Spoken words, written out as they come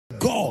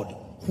God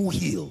who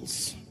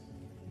heals.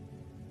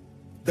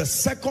 The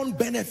second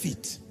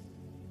benefit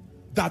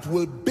that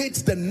will bait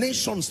the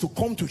nations to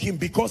come to him,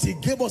 because he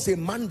gave us a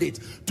mandate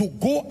to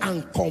go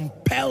and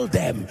compel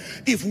them.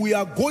 If we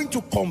are going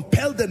to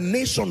compel the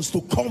nations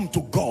to come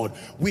to God,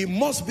 we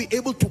must be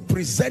able to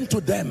present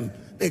to them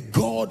a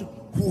God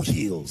who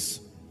heals.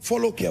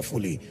 Follow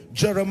carefully.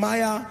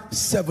 Jeremiah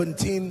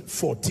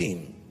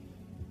 17:14.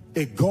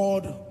 A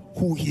God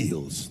who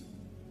heals.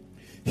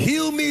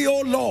 Heal me,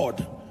 O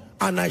Lord,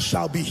 and I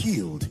shall be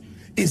healed.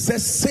 It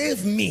says,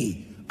 save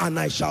me, and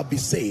I shall be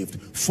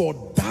saved, for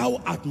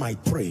thou art my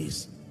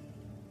praise.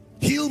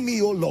 Heal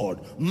me, O Lord.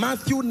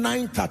 Matthew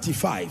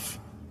 9:35.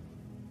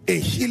 A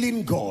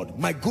healing God.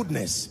 My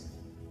goodness.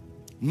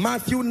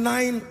 Matthew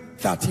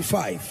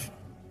 9:35.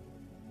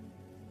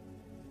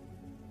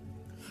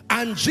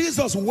 And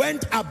Jesus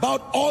went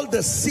about all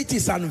the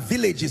cities and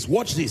villages,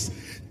 watch this,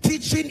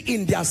 teaching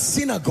in their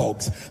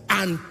synagogues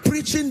and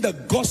preaching the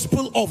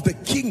gospel of the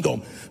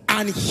kingdom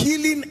and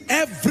healing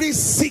every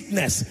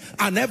sickness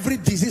and every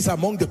disease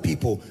among the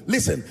people.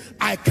 Listen,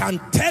 I can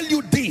tell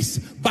you this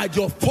by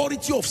the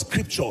authority of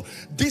scripture.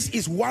 This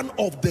is one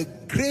of the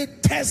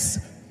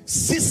greatest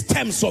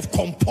systems of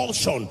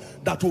compulsion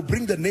that will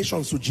bring the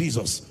nations to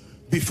Jesus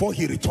before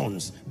he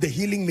returns. The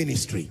healing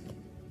ministry.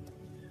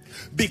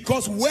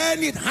 Because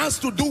when it has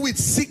to do with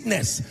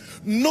sickness,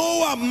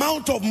 no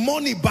amount of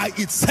money by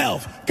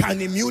itself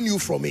can immune you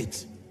from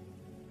it.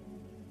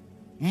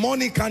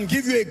 Money can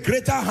give you a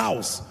greater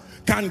house,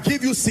 can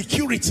give you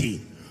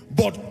security,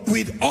 but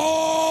with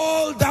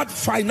all that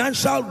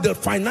the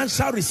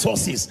financial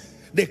resources,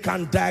 they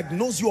can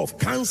diagnose you of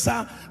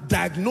cancer,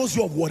 diagnose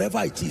you of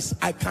whatever it is.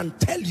 I can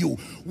tell you,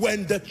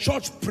 when the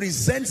church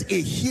presents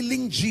a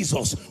healing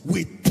Jesus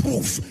with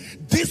proof,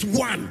 this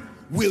one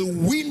will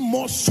win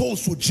more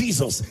souls to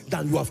Jesus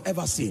than you have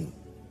ever seen.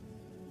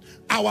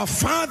 Our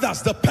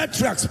fathers, the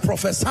patriarchs,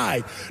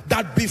 prophesied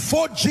that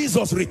before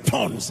Jesus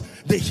returns,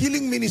 the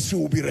healing ministry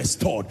will be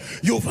restored.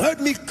 You've heard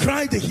me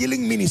cry the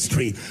healing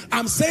ministry.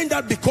 I'm saying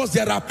that because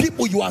there are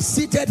people, you are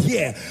seated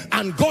here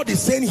and God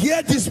is saying,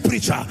 hear this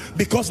preacher,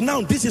 because now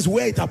this is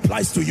where it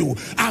applies to you.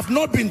 I've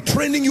not been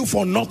training you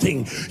for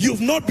nothing. You've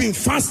not been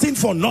fasting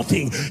for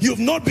nothing. You've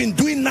not been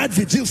doing night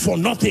vigils for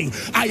nothing.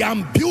 I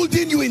am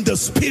building you in the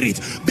spirit,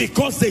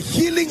 because the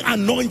healing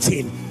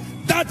anointing,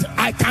 that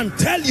I can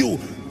tell you,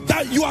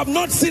 that you have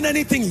not seen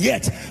anything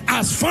yet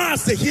as far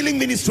as the healing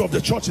ministry of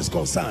the church is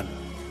concerned.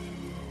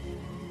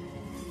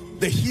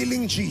 The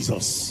healing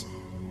Jesus,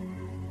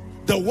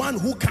 the one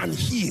who can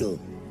heal,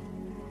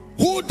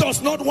 who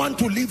does not want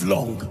to live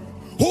long,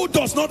 who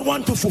does not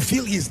want to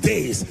fulfill his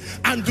days.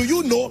 And do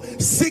you know,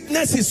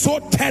 sickness is so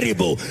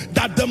terrible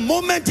that the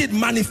moment it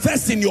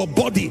manifests in your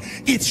body,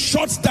 it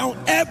shuts down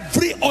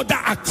every other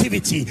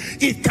activity.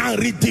 It can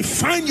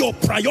redefine your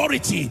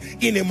priority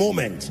in a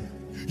moment.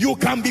 You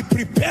can be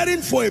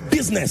preparing for a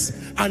business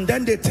and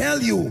then they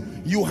tell you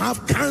you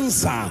have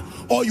cancer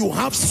or you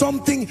have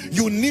something,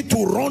 you need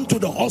to run to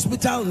the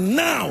hospital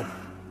now.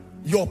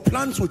 Your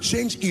plans will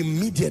change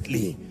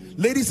immediately.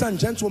 Ladies and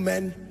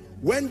gentlemen,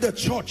 when the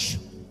church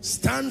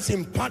stands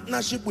in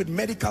partnership with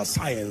medical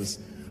science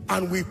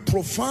and we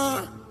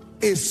proffer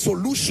a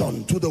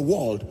solution to the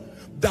world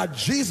that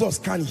Jesus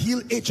can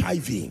heal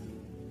HIV,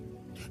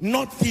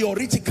 not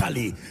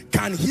theoretically,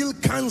 can heal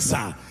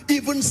cancer,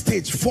 even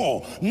stage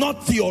 4,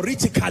 not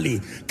theoretically,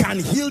 can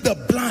heal the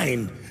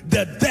blind,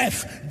 the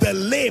deaf, the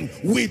lame,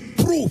 with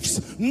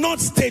proofs,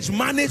 not stage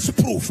managed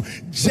proof,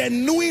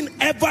 genuine,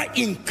 ever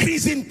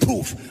increasing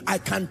proof. I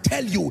can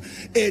tell you,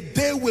 a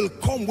day will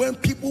come when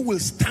people will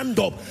stand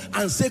up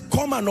and say,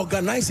 come and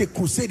organize a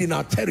crusade in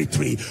our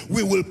territory.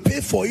 We will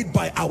pay for it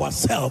by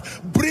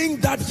ourselves. Bring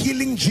that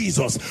healing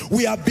Jesus.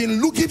 We have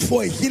been looking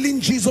for a healing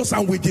Jesus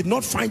and we did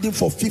not find him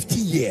for 50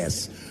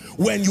 years.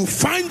 When you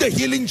find the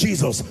healing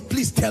Jesus,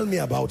 please tell me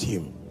about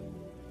him.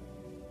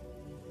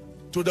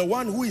 To the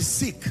one who is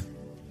sick,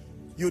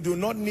 you do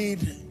not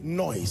need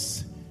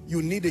noise.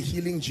 You need a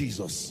healing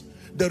Jesus.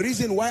 The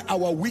reason why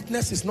our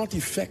witness is not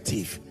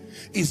effective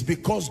is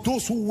because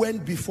those who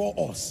went before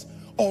us,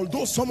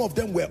 although some of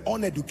them were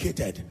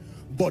uneducated,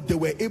 but they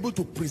were able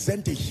to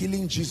present a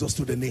healing Jesus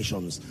to the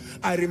nations.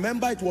 I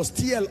remember it was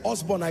T.L.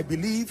 Osborne, I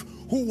believe,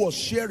 who was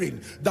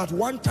sharing that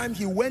one time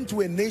he went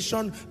to a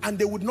nation and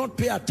they would not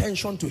pay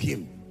attention to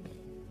him.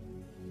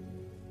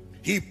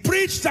 He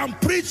preached and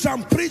preached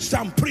and preached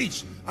and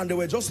preached, and they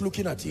were just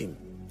looking at him.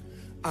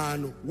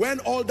 And when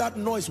all that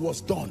noise was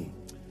done,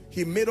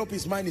 he made up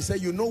his mind. He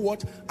said, you know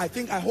what, I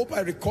hope I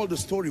recall the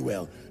story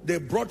well. They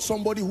brought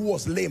somebody who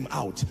was lame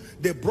out.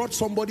 They brought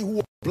somebody who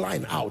was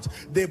blind out.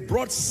 They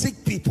brought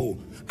sick people,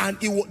 and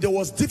there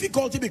was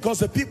difficulty because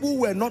the people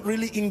were not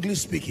really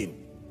English speaking.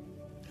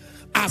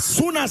 As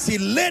soon as he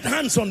laid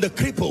hands on the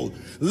cripple,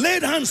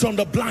 laid hands on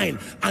the blind,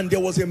 and there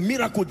was a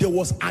miracle, there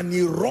was an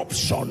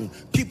eruption.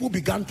 People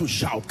began to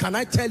shout. Can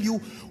I tell you,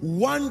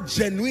 one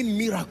genuine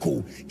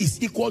miracle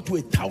is equal to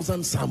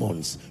 1,000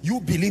 sermons.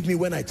 You believe me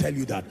when I tell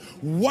you that.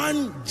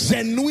 One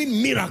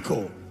genuine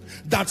miracle.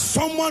 that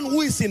someone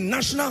who is in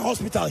National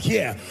Hospital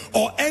here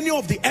or any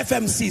of the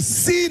FMCs,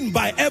 seen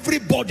by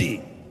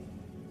everybody,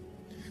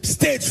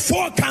 stage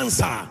 4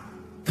 cancer,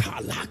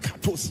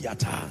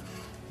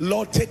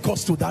 Lord, take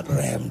us to that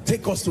realm.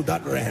 Take us to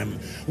that realm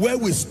where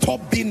we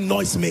stop being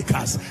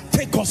noisemakers.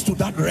 Take us to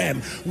that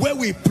realm where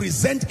we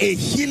present a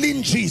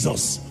healing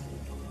Jesus.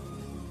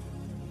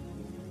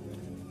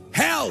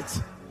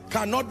 Health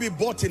cannot be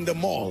bought in the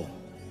mall.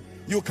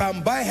 You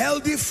can buy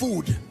healthy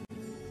food.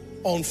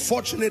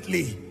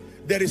 Unfortunately,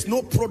 there is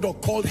no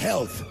product called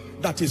health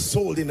that is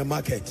sold in the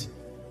market.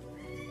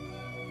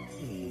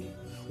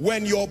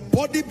 When your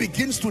body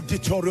begins to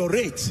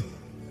deteriorate,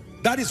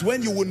 that is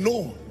when you will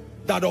know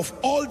that of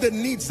all the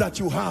needs that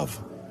you have,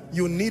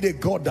 you need a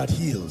God that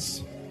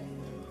heals.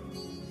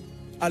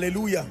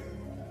 Hallelujah.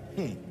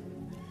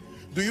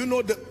 Do you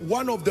know that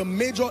one of the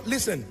major,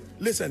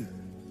 listen,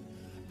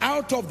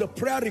 out of the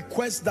prayer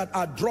requests that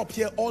are dropped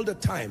here all the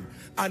time,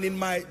 and in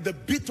the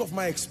bit of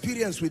my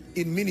experience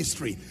in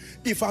ministry,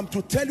 if I'm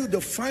to tell you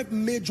the 5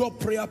 major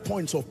prayer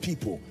points of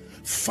people,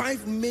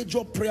 5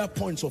 major prayer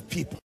points of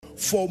people,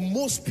 for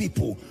most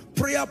people,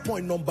 prayer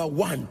point number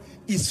 1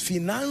 is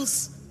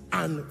finance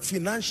and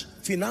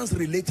finance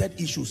related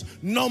issues.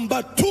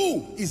 Number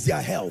 2 is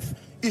their health,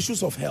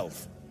 issues of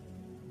health.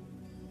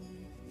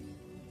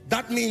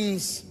 That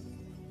means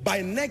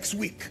by next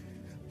week,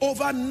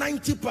 over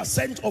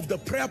 90% of the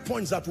prayer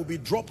points that will be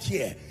dropped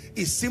here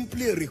is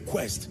simply a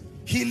request.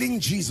 Healing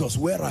Jesus,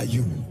 where are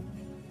you?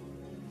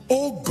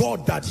 Oh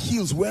God that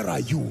heals, where are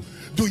you?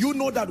 Do you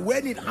know that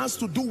when it has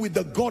to do with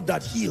the God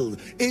that healed,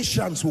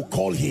 Asians will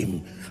call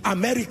him,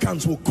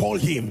 Americans will call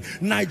him,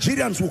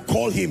 Nigerians will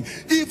call him,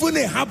 even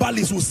a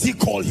herbalist will still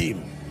call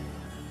him.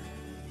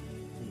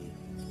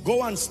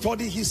 Go and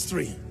study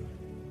history,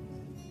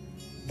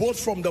 both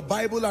from the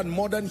Bible and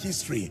modern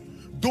history.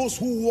 Those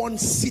who won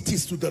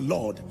cities to the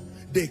Lord,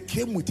 they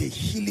came with a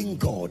healing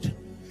God,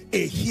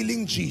 a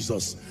healing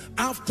Jesus.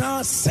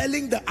 After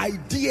selling the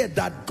idea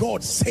that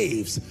God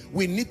saves,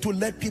 we need to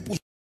let people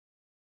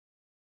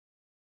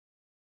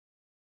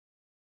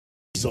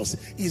Jesus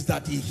is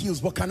that he heals.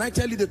 But can I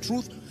tell you the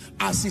truth?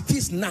 As it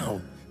is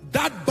now,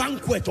 that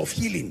banquet of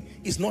healing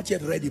is not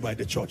yet ready by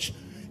the church.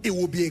 It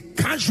will be a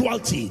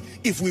casualty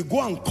if we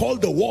go and call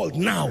the world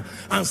now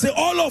and say,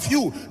 all of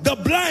you, the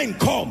blind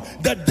come,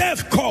 the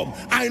deaf come.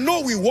 I know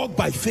we walk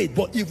by faith,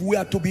 but if we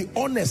are to be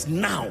honest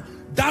now,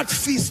 that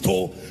feast,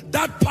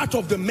 that part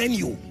of the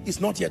menu is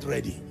not yet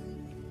ready.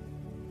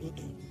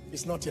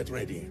 It's not yet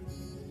ready.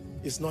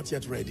 It's not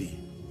yet ready.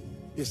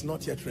 It's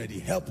not yet ready.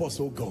 Help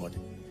us, oh God.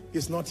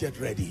 It's not yet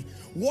ready.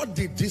 What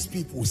did these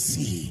people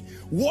see?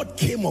 What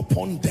came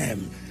upon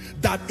them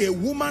that a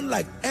woman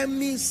like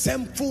Emmy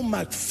Semple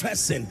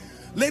McPherson,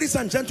 ladies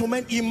and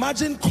gentlemen,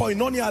 imagine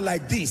koinonia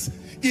like this.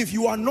 If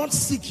you are not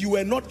sick, you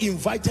were not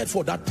invited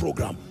for that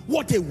program.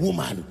 What a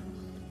woman.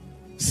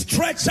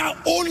 Stretcher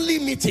only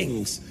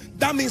meetings.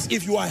 That means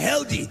if you are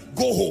healthy,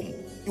 go home.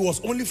 It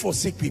was only for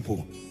sick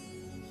people.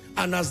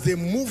 And as they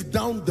moved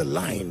down the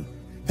line,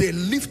 they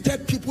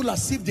lifted people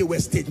as if they were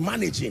stage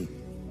managing.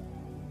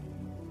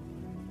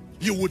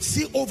 You would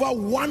see over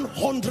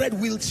 100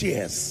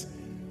 wheelchairs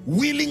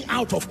wheeling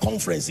out of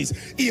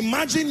conferences.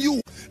 Imagine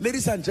you.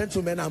 Ladies and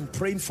gentlemen, I'm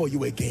praying for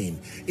you again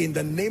in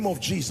the name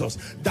of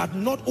Jesus, that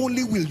not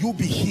only will you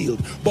be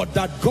healed, but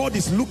that God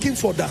is looking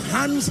for the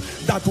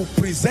hands that will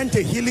present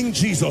a healing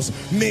Jesus.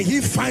 May he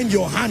find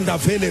your hand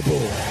available.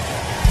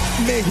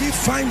 May he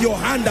find your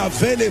hand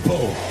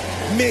available.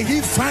 May he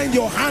find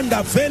your hand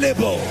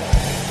available.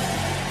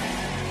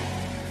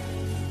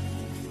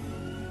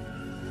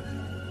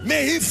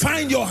 May he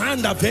find your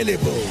hand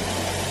available.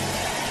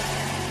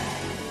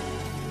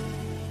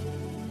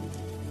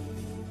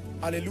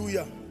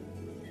 Hallelujah.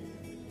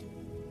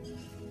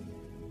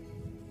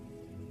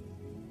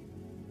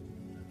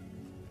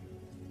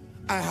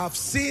 I have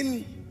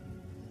seen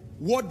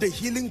what the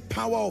healing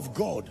power of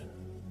God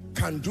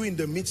can do in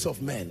the midst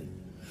of men.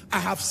 I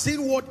have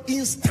seen what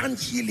instant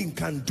healing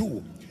can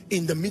do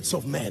in the midst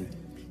of men.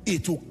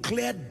 It will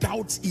clear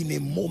doubts in a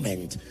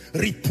moment,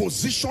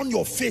 reposition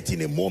your faith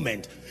in a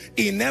moment.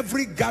 In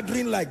every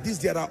gathering like this,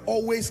 there are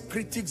always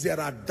critics, there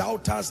are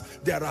doubters,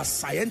 there are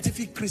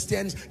scientific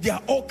Christians, there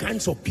are all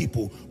kinds of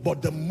people.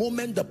 But the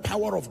moment the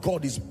power of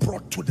God is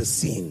brought to the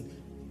scene,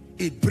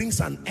 it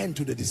brings an end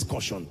to the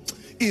discussion.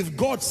 If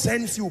God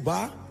sends you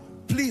back,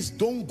 please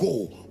don't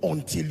go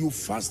until you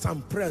fast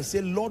and pray and say,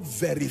 Lord,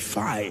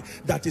 verify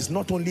that it's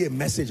not only a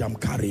message I'm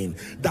carrying,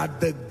 that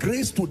the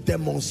grace to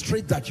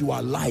demonstrate that you are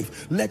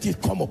alive, let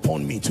it come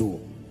upon me too.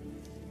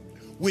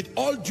 With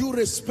all due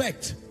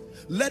respect,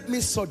 let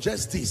me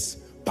suggest this,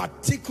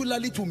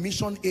 particularly to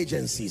mission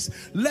agencies.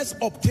 Let's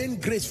obtain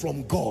grace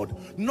from God,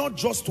 not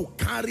just to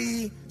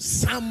carry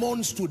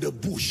sermons to the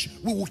bush.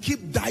 We will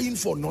keep dying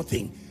for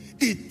nothing.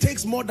 It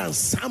takes more than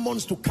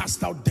sermons to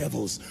cast out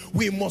devils.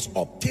 We must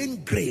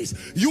obtain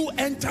grace. You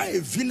enter a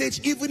village,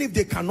 even if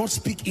they cannot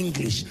speak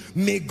English,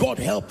 may God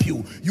help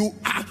you.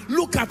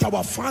 Look at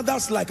our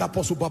fathers like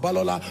Apostle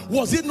Babalola.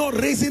 Was it not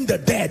raising the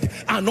dead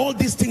and all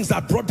these things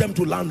that brought them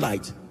to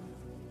limelight?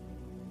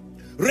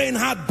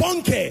 Reinhard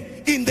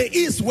Bonnke in the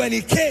East, when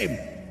he came,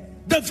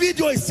 the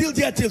video is still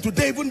there till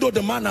today, even though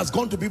the man has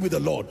gone to be with the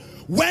Lord.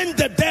 When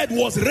the dead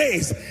was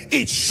raised,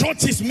 it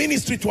shot his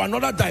ministry to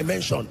another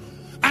dimension.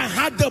 I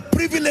had the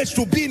privilege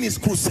to be in his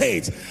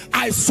crusades.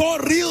 I saw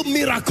real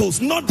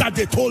miracles, not that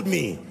they told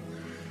me.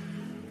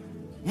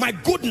 My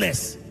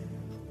goodness,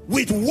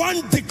 with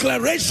one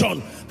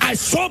declaration, I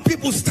saw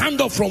people stand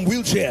up from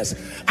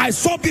wheelchairs. I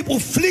saw people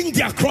fling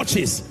their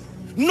crutches,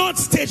 not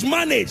stage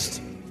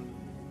managed.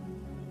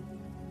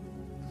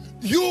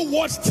 You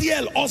watch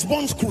T.L.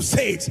 Osborne's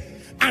crusades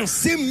and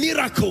see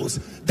miracles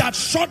that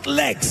short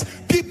legs,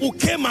 people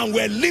came and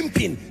were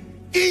limping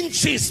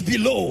inches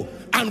below,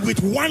 and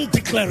with one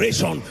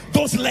declaration,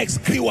 those legs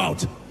grew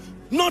out.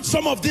 Not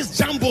some of this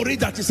jamboree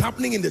that is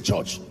happening in the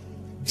church.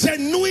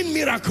 Genuine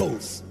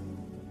miracles.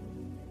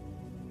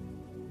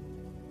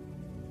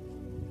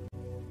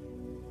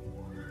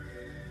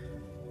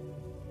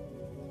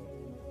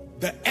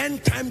 The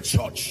end time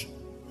church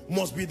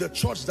must be the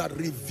church that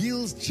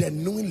reveals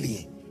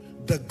genuinely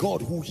the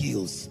God who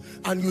heals.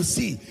 And you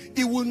see,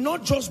 it will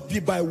not just be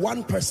by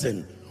one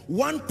person.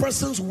 One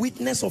person's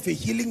witness of a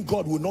healing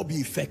God will not be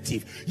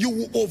effective. You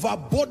will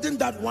overburden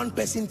that one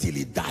person till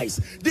he dies.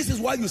 This is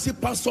why you see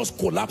pastors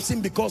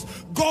collapsing, because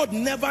God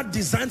never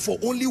designed for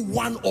only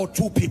one or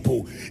two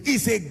people.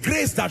 It's a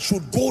grace that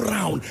should go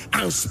round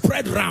and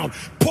spread round.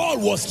 Paul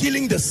was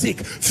healing the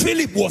sick.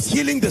 Philip was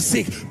healing the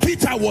sick.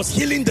 Peter was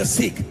healing the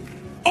sick.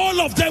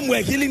 All of them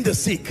were healing the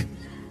sick.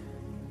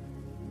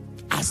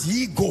 As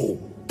ye go,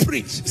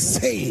 preach,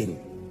 saying,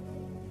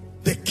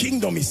 the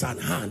kingdom is at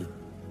hand.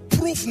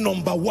 Proof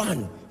number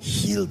one,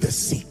 heal the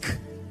sick.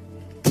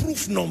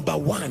 Proof number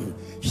one,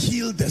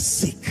 heal the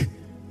sick.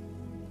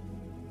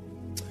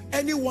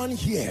 Anyone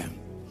here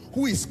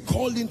who is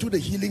called into the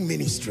healing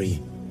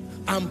ministry,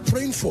 I'm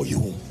praying for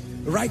you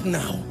right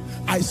now.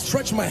 I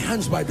stretch my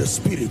hands by the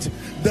Spirit,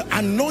 the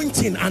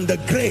anointing and the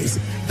grace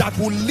that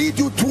will lead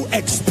you through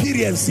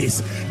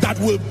experiences that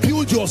will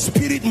build your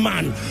spirit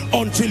man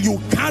until you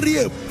carry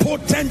a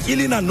potent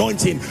healing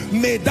anointing.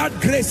 May that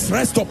grace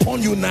rest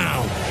upon you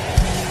now.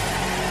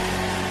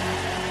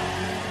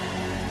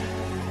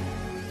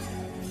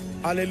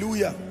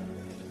 Hallelujah.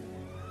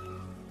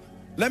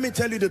 Let me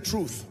tell you the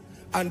truth,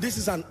 and this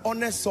is an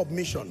honest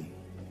submission.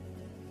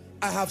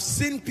 I have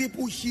seen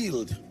people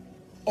healed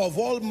of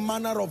all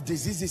manner of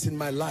diseases in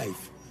my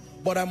life,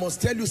 but I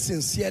must tell you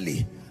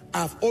sincerely,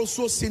 I've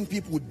also seen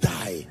people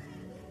die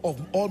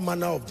of all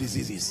manner of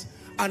diseases.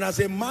 And as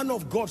a man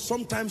of God,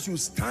 sometimes you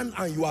stand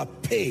and you are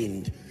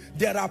pained.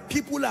 There are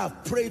people I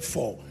have prayed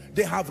for,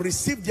 they have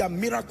received their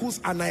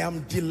miracles, and I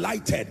am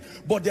delighted,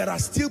 but there are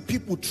still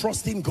people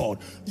trusting God.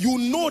 You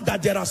know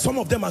that there are some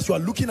of them, as you are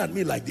looking at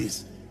me like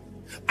this,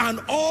 and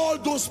all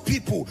those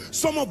people,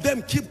 some of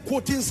them keep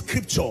quoting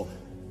scripture.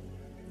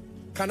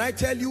 Can I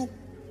tell you,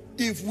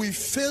 if we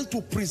fail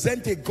to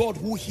present a God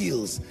who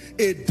heals,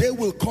 a day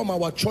will come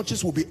our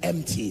churches will be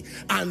empty.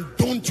 And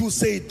don't you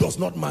say it does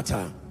not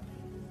matter.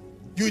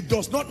 It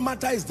does not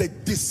matter is the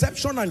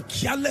deception and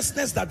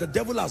carelessness that the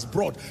devil has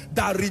brought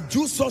that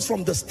reduce us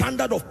from the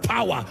standard of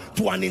power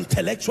to an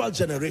intellectual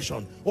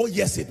generation. Oh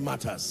yes, it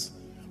matters.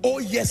 Oh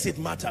yes, it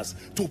matters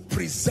to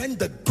present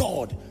the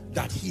God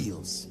that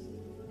heals.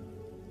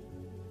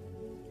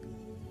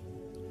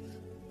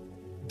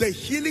 The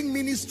healing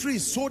ministry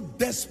is so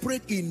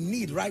desperate in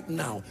need right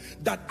now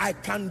that I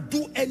can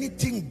do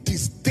anything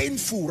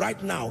disdainful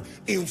right now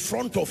in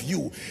front of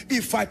you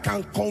if I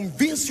can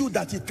convince you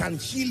that it can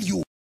heal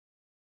you.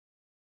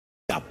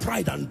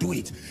 Pride and do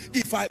it.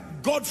 If I,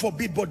 God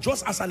forbid, but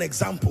just as an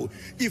example,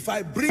 if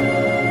I bring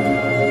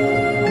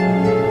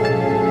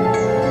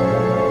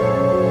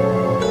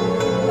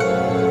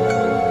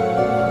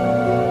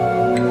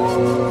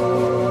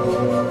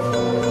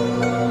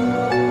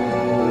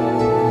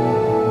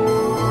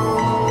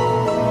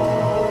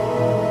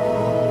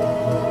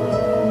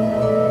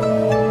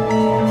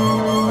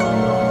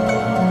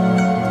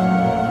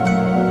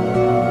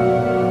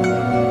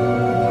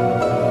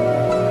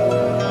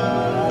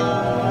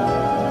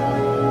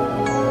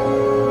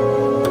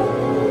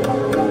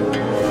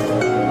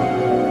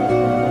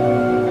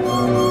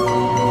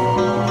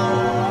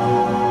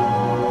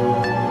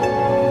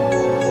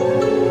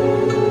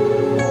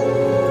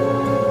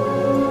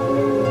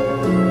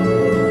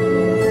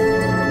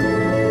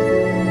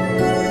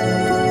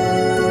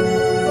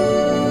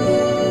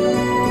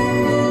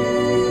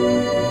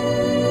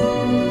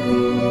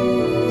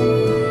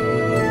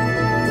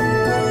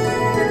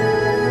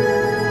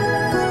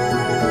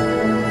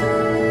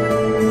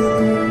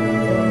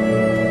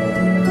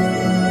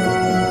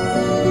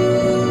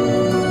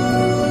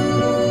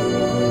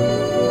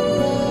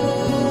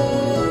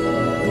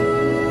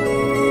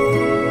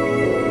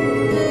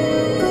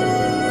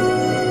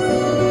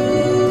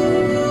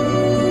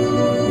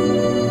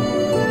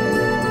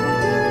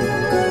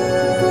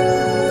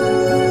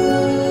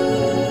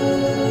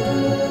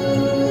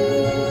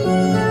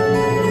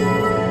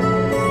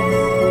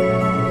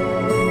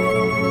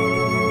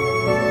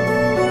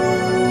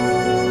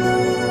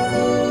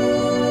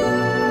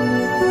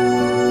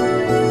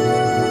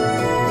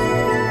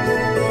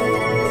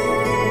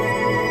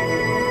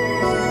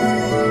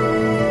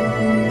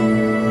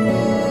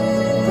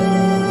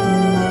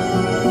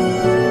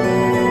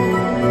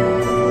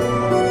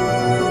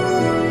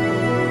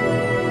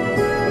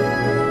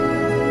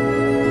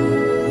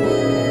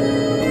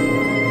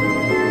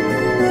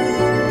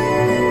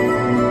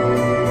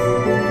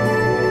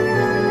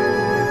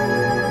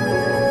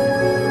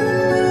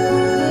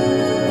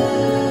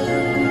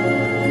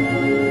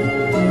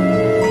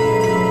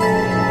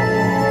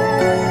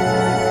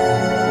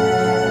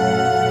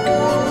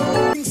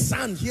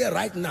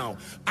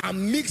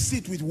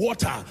mix it with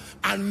water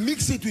and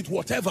mix it with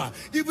whatever,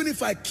 even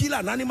if I kill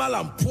an animal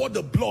and pour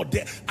the blood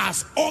there,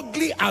 as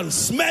ugly and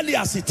smelly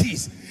as it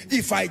is,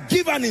 if I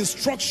give an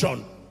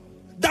instruction,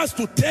 that's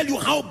to tell you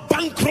how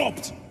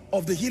bankrupt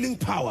of the healing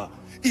power.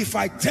 If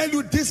I tell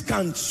you this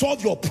can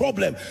solve your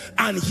problem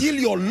and heal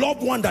your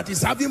loved one that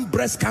is having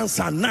breast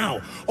cancer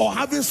now or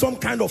having some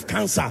kind of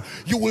cancer,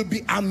 you will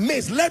be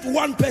amazed. Let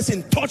one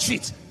person touch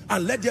it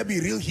and let there be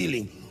real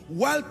healing.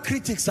 While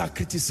critics are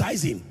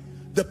criticizing,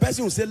 the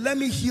person will say, let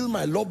me heal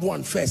my loved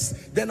one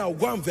first, then I'll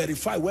go and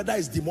verify whether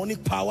it's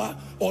demonic power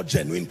or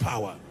genuine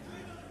power.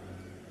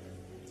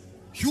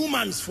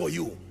 Humans for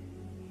you.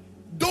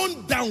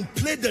 Don't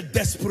downplay the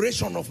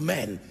desperation of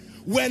men.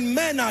 When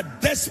men are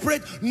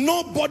desperate,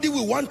 nobody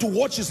will want to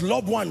watch his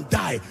loved one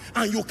die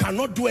and you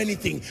cannot do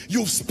anything.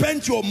 You've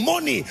spent your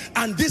money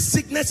and this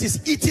sickness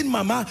is eating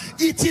mama,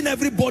 eating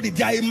everybody.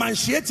 They are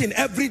emaciating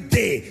every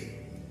day.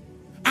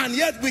 And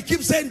yet we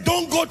keep saying,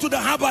 don't go to the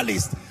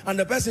herbalist. And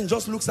the person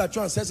just looks at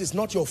you and says, it's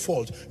not your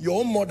fault. Your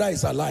own mother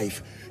is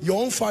alive.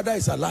 Your own father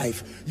is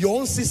alive. Your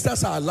own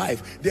sisters are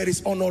alive. There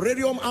is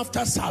honorarium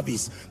after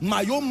service.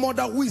 My own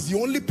mother, who is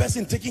the only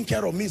person taking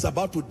care of me, is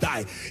about to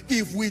die.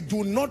 If we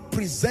do not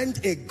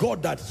present a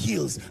God that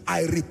heals,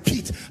 I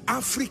repeat,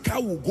 Africa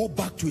will go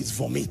back to its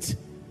vomit.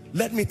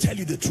 Let me tell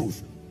you the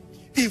truth.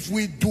 If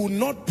we do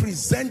not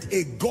present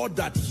a God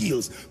that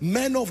heals,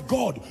 men of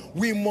God,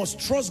 we must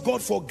trust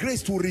God for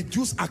grace to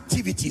reduce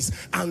activities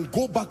and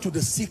go back to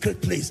the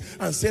secret place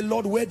and say,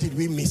 Lord, where did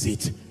we miss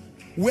it?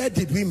 Where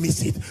did we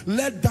miss it?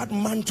 Let that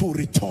mantle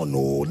return.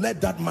 Oh, let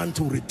that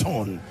mantle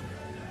return.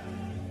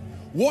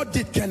 What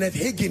did Kenneth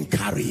Hagin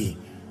carry?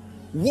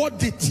 What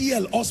did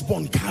T.L.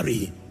 Osborne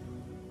carry?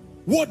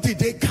 What did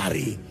they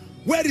carry?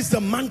 Where is the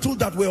mantle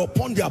that were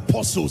upon the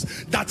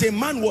apostles, that a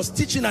man was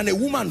teaching and a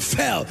woman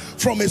fell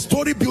from a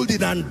story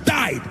building and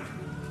died?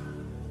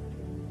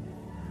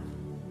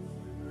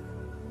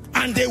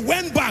 And they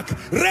went back,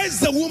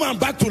 raised the woman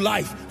back to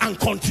life and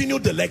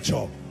continued the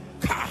lecture.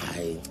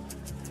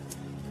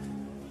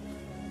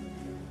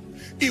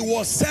 It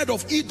was said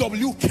of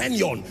E.W.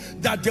 Kenyon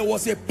that there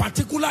was a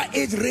particular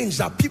age range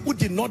that people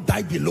did not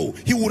die below.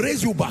 He will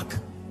raise you back.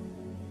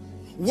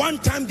 One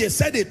time they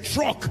said a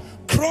truck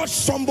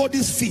crushed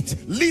somebody's feet,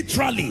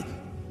 literally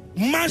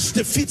mashed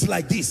the feet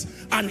like this,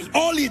 and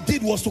all he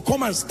did was to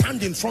come and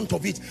stand in front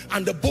of it,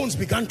 and the bones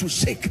began to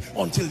shake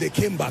until they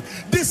came back.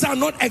 These are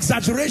not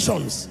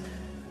exaggerations.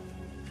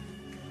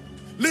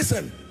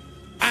 Listen,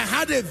 I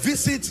had a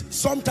visit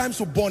sometimes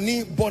to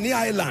Bonny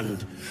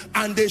Island,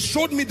 and they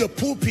showed me the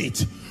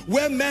pulpit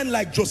where men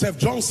like Joseph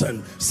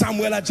Johnson,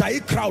 Samuel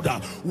Ajayi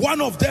Crowder, one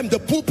of them, the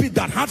pulpit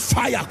that had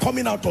fire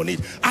coming out on it,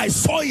 I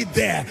saw it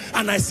there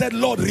and I said,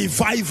 Lord,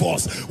 revive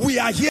us. We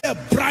are here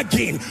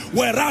bragging,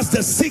 whereas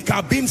the sick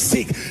are being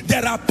sick.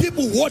 There are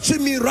people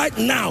watching me right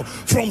now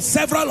from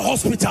several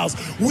hospitals.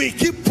 We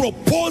keep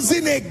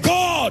proposing a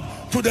God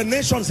to the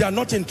nations they are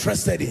not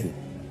interested in.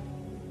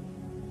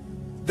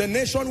 The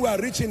nation we are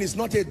reaching is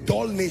not a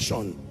dull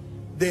nation.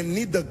 They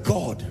need the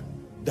God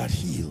that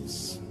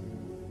heals.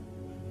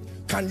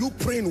 Can you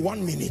pray in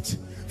 1 minute?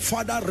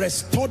 Father,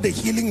 restore the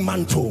healing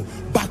mantle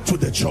back to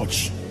the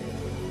church.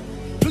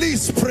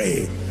 Please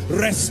pray.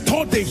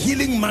 Restore the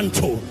healing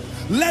mantle.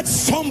 Let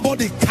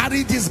somebody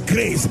carry this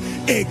grace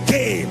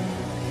again.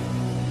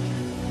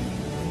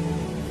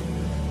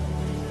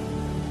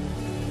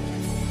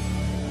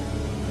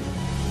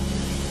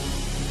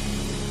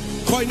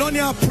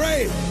 Koinonia,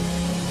 pray.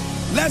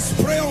 Let's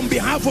pray on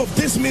behalf of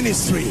this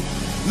ministry.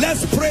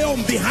 Let's pray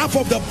on behalf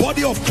of the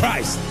body of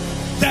Christ.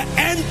 The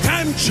end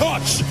time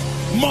church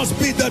must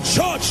be the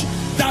church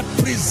that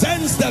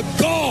presents the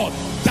God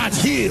that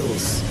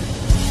heals.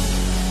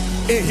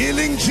 A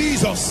healing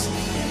Jesus.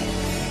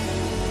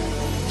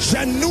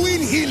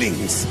 Genuine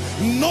healings,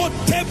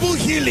 notable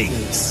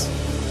healings.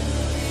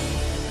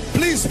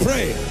 Please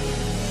pray.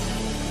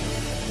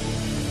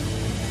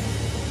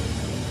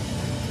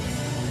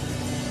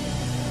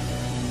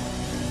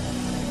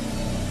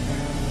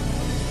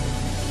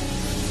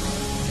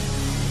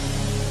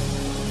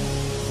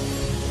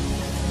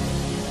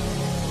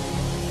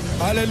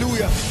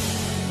 Hallelujah.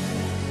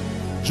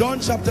 John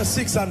chapter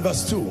 6 and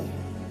verse 2.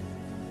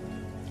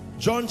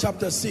 John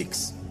chapter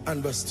 6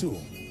 and verse 2.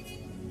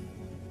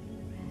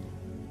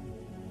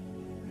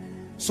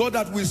 So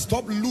that we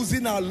stop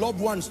losing our loved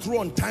ones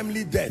through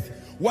untimely death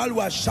while we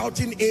are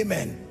shouting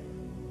amen.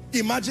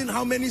 Imagine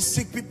how many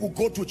sick people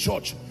go to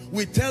church.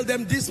 We tell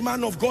them this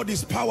man of God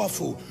is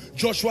powerful.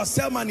 Joshua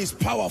Selman is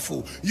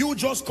powerful. You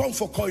just come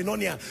for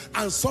koinonia.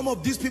 And some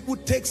of these people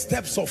take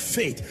steps of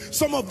faith.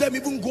 Some of them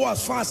even go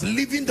as far as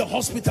leaving the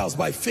hospitals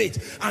by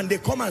faith. And they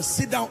come and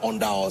sit down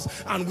under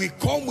us. And we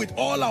come with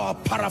all our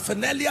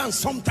paraphernalia and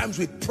sometimes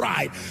with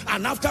pride.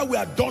 And after we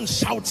are done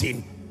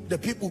shouting, the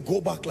people go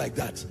back like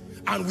that.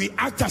 And we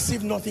act as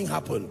if nothing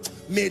happened.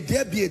 May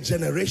there be a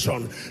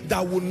generation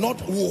that will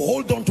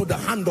hold on to the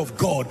hand of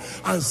God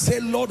and say,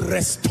 Lord,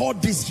 restore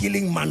this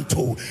healing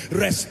mantle.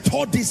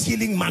 Restore this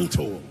healing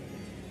mantle.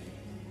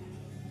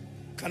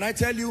 Can I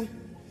tell you,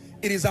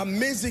 it is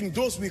amazing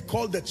those we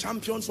call the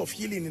champions of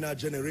healing in our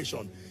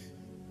generation.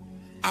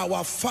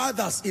 Our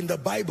fathers in the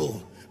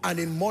Bible and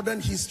in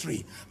modern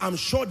history, I'm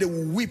sure they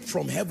will weep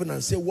from heaven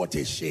and say, what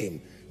a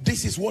shame.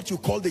 This is what you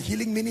call the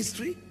healing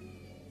ministry?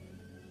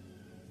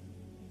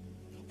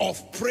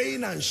 Of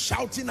praying and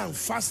shouting and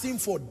fasting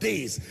for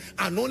days,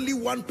 and only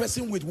one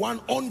person with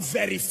one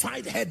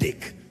unverified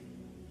headache.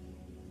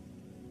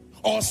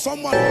 Or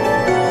someone...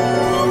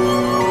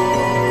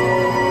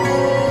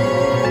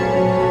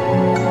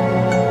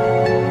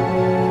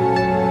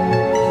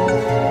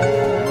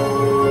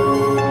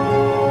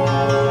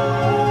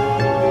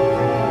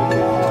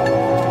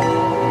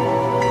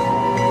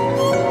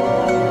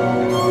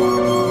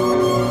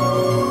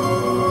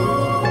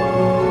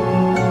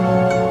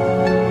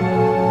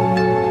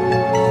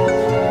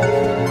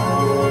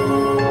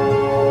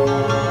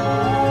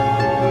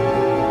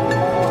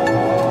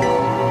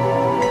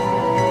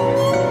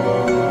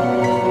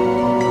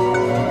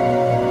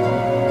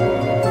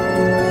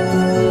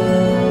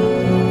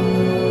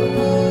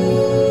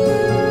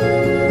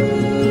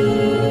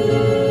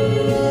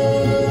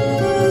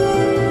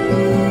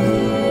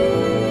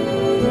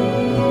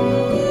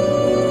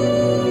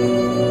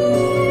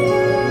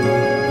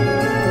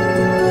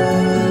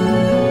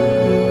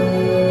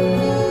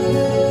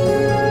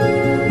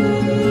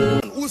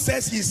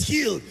 he's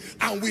healed,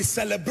 and we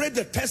celebrate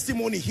the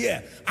testimony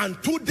here, and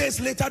 2 days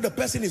later the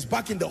person is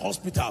back in the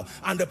hospital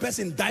and the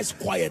person dies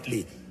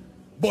quietly,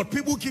 but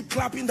people keep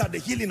clapping that the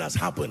healing has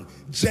happened.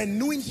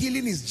 Genuine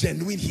healing is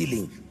genuine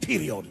healing,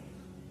 period.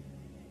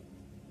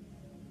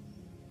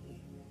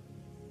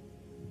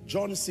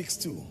 John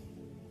 6:2.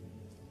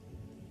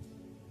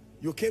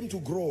 You came to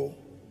grow,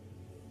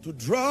 to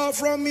draw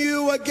from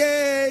you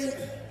again.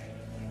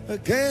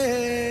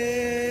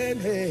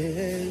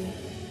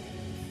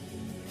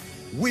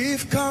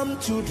 We've come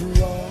to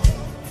draw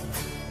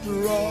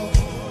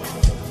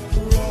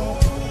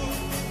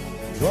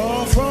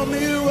from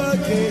you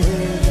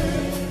again.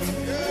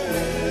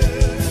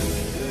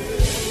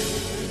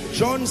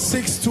 John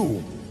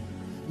 6:2.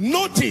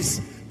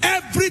 Notice,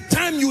 every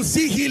time you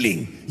see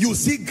healing, you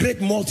see great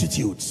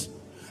multitudes,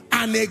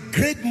 and a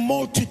great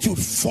multitude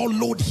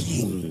followed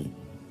him.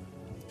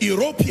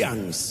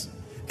 Europeans,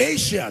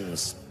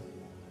 Asians.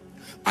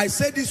 I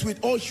say this with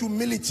all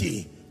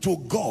humility to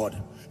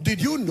God. Did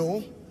you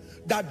know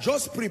that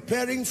just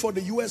preparing for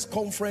the US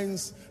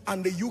conference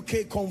and the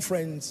UK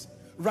conference,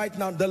 right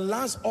now, the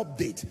last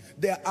update,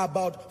 there are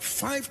about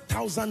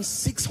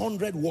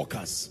 5,600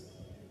 workers.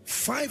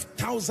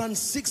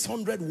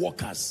 5,600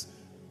 workers.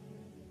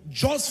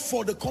 Just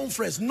for the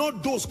conference,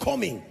 not those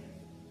coming,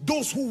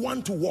 those who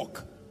want to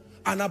work.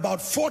 And about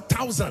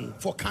 4,000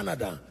 for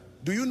Canada.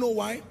 Do you know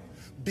why?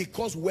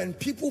 Because when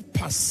people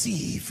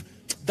perceive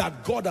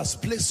that God has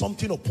placed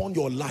something upon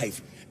your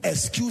life,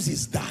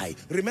 excuses die.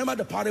 Remember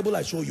the parable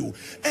I show you.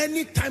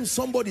 Anytime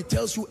somebody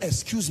tells you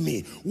excuse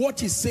me, what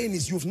he's saying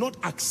is you've not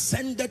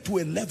ascended to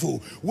a level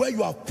where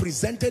you have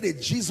presented a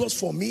Jesus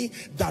for me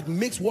that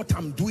makes what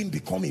I'm doing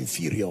become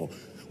inferior.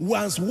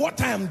 Once what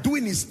I am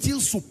doing is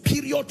still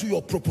superior to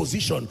your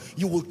proposition,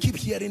 you will keep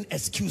hearing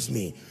excuse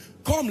me.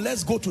 Come,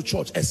 let's go to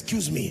church.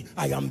 Excuse me,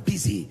 I am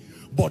busy.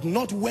 But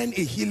not when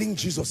a healing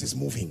Jesus is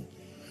moving.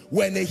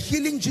 When a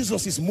healing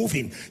Jesus is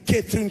moving,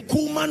 Catherine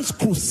Kuhlman's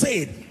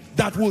crusade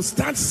that will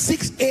start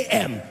 6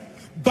 a.m.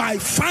 by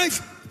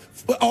 5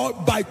 or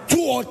by 2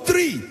 or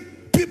 3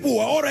 people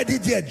were already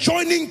there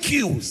joining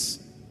queues.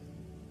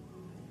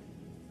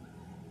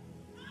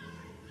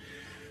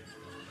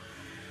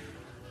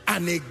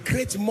 And a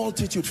great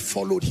multitude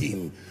followed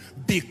him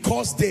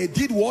because they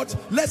did what?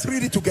 Let's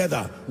read it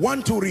together.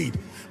 1 to read.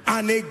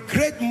 And a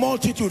great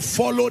multitude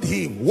followed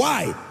him.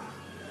 Why?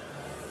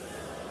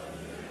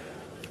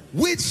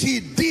 Which he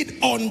did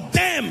on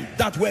them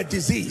that were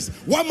diseased.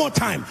 One more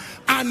time.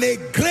 And a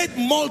great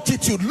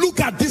multitude, look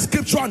at this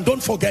scripture and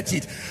don't forget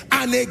it.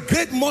 And a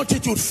great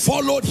multitude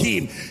followed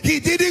him. He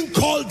didn't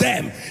call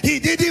them, he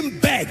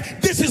didn't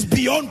beg. This is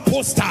beyond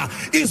poster,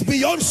 it's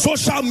beyond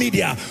social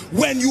media.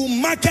 When you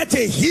market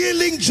a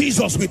healing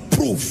Jesus with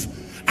proof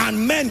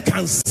and men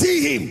can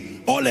see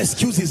him, all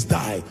excuses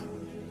die.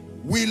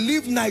 We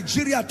leave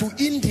Nigeria to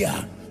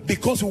India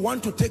because we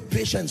want to take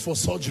patients for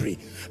surgery,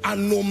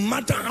 and no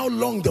matter how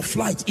long the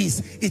flight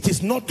is, it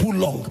is not too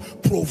long,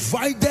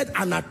 provided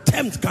an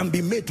attempt can be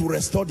made to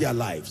restore their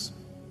lives.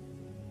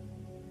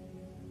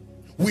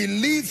 We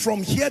leave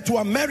from here to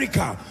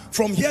America,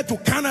 from here to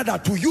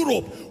Canada, to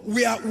Europe,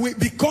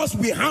 because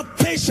we have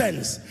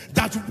patients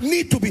that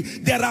need to be,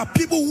 there are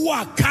people who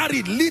are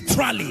carried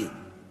literally.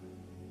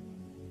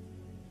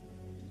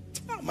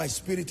 My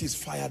spirit is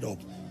fired up.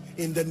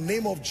 In the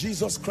name of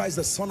Jesus Christ,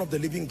 the Son of the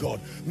living God,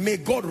 may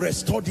God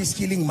restore this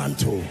healing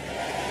mantle.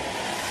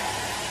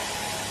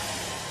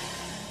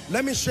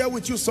 Let me share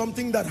with you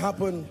something that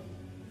happened.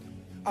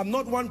 I'm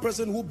not one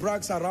person who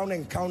brags around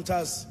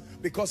encounters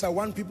because I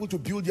want people to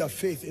build their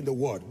faith in the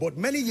word. But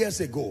many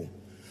years ago,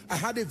 I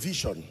had a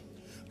vision.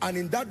 And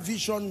in that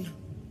vision,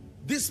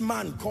 this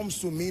man comes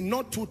to me,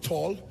 not too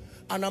tall,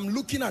 and I'm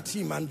looking at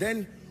him, and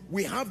then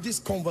we have this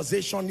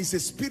conversation. It's a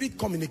spirit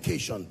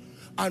communication.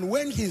 And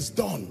when he's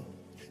done,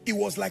 it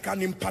was like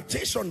an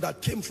impartation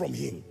that came from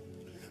him.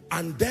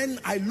 And then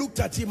I looked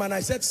at him and I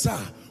said, sir,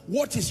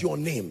 what is your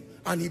name?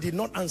 And he did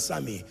not answer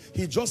me.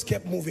 He just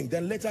kept moving.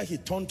 Then later he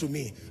turned to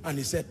me and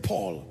he said,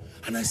 Paul.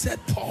 And I said,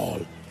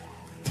 Paul.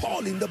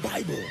 Paul in the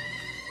Bible.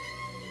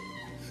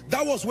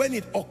 That was when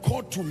it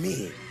occurred to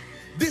me.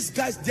 These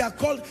guys, they are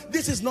called,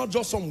 this is not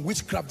just some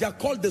witchcraft. They are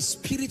called the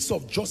spirits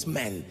of just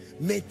men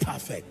made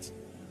perfect.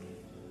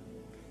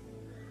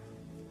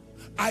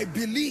 I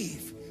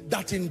believe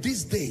that in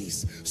these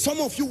days, some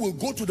of you will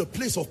go to the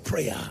place of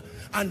prayer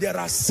and there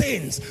are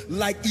saints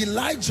like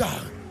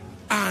Elijah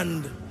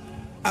and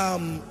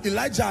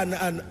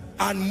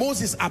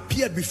Moses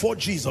appeared before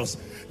Jesus.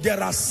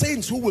 There are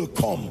saints who will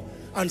come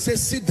and say,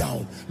 sit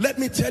down. Let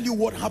me tell you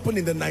what happened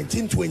in the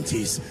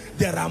 1920s.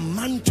 There are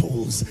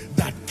mantles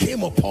that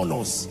came upon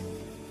us.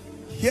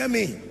 Hear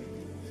me.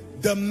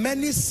 The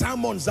many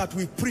sermons that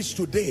we preach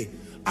today,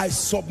 I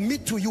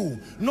submit to you,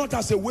 not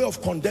as a way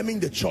of condemning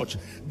the church.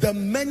 The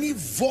many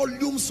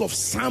volumes of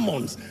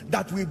sermons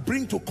that we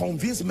bring to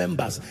convince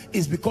members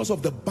is because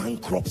of the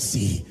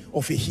bankruptcy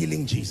of a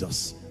healing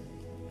Jesus.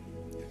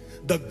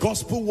 The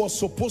gospel was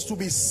supposed to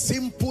be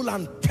simple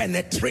and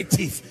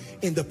penetrative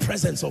in the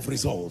presence of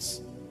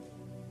results.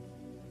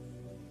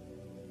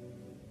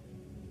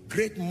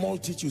 Great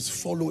multitudes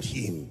followed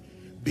him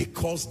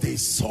because they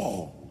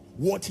saw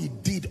what he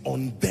did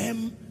on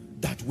them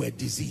that were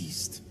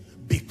diseased.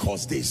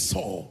 Because they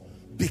saw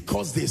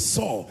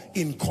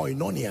in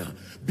koinonia,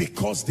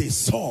 because they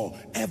saw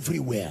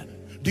everywhere.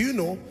 Do you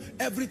know,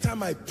 every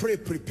time I pray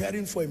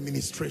preparing for a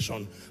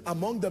ministration,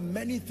 among the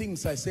many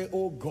things I say,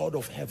 oh God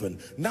of heaven,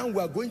 now we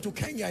are going to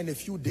Kenya in a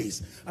few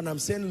days, and I'm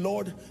saying,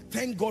 Lord,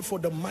 thank God for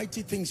the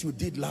mighty things you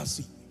did last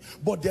week.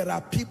 But there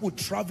are people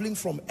traveling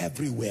from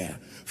everywhere.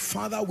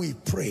 Father, we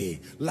pray,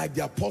 like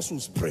the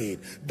apostles prayed,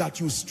 that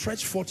you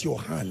stretch forth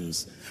your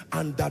hands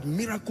and that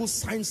miracles,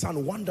 signs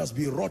and wonders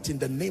be wrought in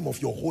the name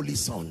of your holy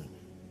Son.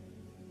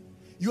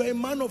 You are a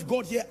man of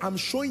God here. I'm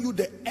showing you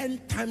the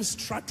end time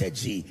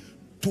strategy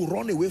to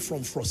run away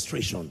from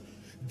frustration.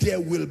 There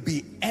will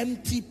be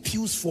empty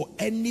pews for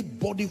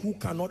anybody who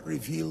cannot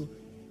reveal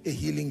a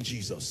healing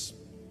Jesus.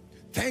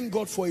 Thank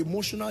God for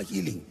emotional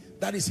healing.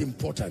 That is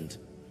important.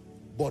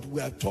 But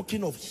we are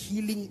talking of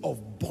healing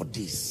of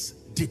bodies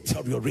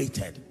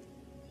deteriorated.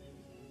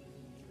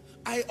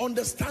 I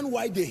understand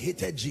why they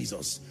hated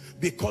Jesus,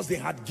 because they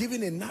had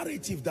given a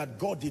narrative that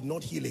God did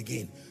not heal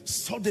again.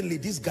 Suddenly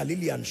this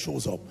Galilean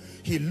shows up.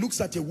 He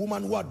looks at a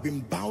woman who had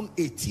been bound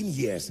 18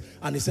 years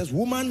and he says,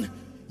 woman,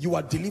 you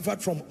are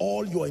delivered from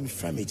all your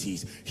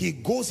infirmities. He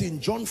goes in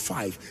John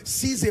 5,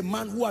 sees a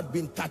man who had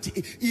been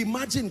 30.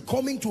 Imagine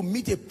coming to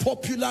meet a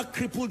popular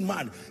crippled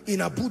man in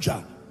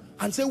Abuja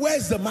and say, where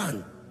is the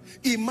man?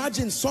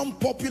 Imagine some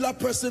popular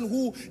person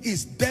who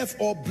is deaf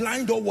or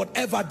blind or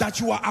whatever that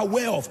you are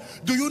aware of.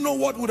 Do you know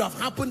what would have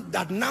happened?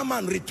 That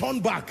Naaman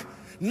returned back.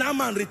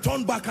 Naaman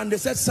returned back and they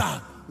said, sir,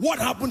 what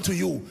happened to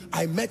you?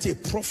 I met a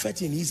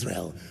prophet in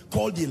Israel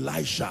called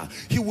Elisha.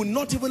 He would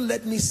not even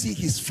let me see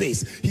his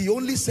face. He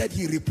only said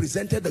he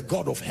represented the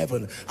God of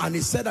heaven. And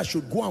he said I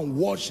should go and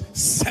wash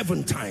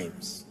 7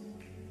 times.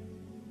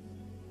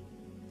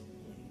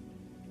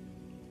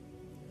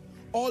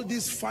 All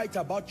this fight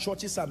about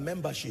churches and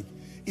membership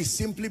is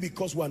simply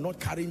because we are not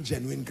carrying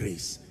genuine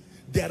grace.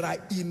 There are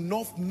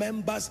enough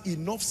members,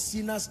 enough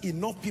sinners,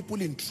 enough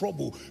people in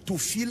trouble to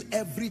fill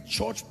every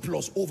church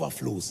plus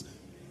overflows,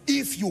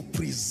 if you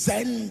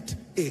present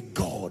a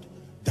God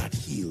that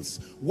heals.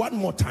 One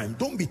more time,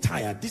 don't be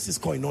tired. This is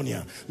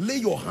koinonia. Lay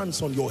your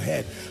hands on your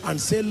head and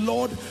say,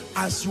 Lord,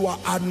 as you are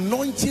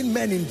anointing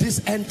men in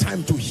this end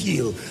time to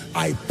heal,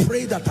 I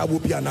pray that I will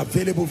be an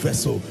available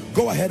vessel.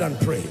 Go ahead and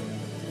pray.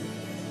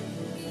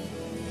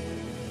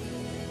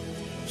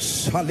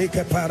 Go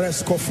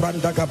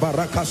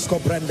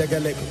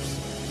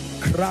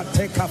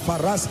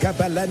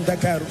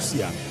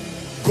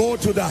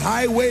to the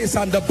highways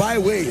and the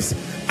byways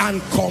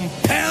and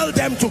compel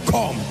them to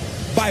come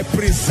by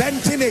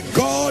presenting a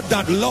God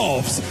that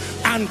loves,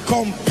 and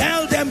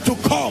compel them to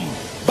come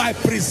by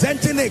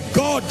presenting a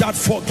God that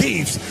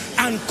forgives,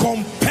 and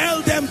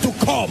compel them to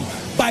come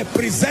by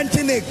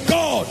presenting a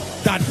God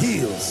that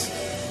heals.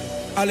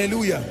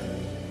 Hallelujah.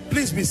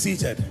 Please be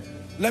seated.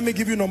 Let me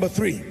give you number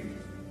 3.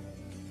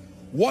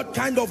 What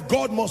kind of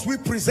God must we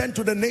present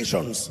to the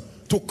nations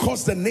to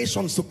cause the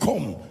nations to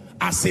come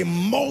as a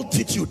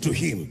multitude to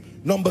him?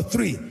 Number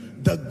 3,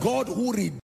 the God who redeems